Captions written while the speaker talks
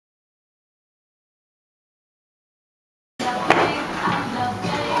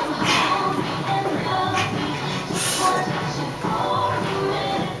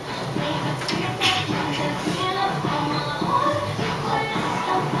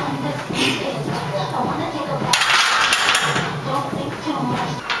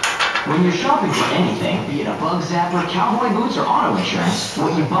When you're shopping for anything, be it a bug zapper, cowboy boots, or auto insurance,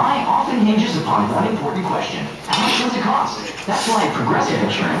 what you buy often hinges upon one important question. How much does it cost? That's why at Progressive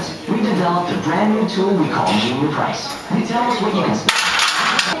Insurance, we developed a brand new tool we call Name Your Price. We tell us what you can spend.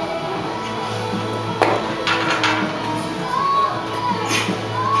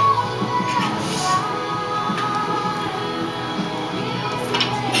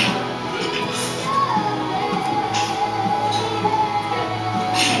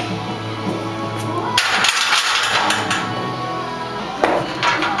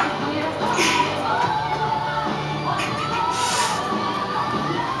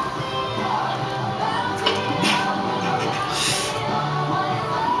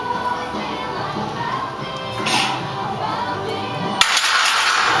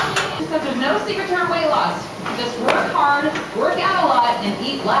 There's no secret to our weight loss. Just work hard, work out a lot, and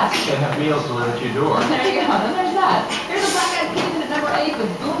eat less. And have meals delivered to your door. There you go. Then there's that. Here's a Black Eyed Peas at number 8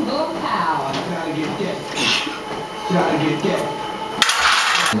 with Boom Boom Pow. Gotta get.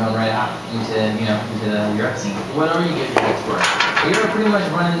 Going right out into the Europe scene. When are you getting your next break? We are pretty much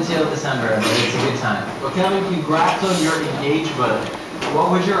running until December, but it's a good time. Well, Kevin, congrats on your engagement. What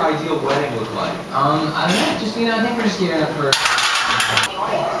would your ideal wedding look like? I don't know, just I think we're just gearing up for.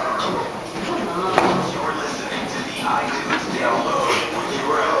 You're listening to the iTunes download with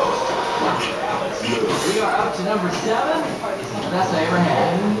your host, Alex Lewis. We are up to number 7. Best I ever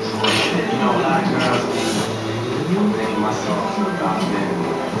had. You know, a lot of girls think my songs are about men.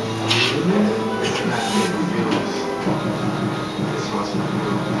 It's not being confused. This one's for you.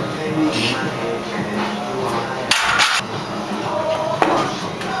 Baby, my head,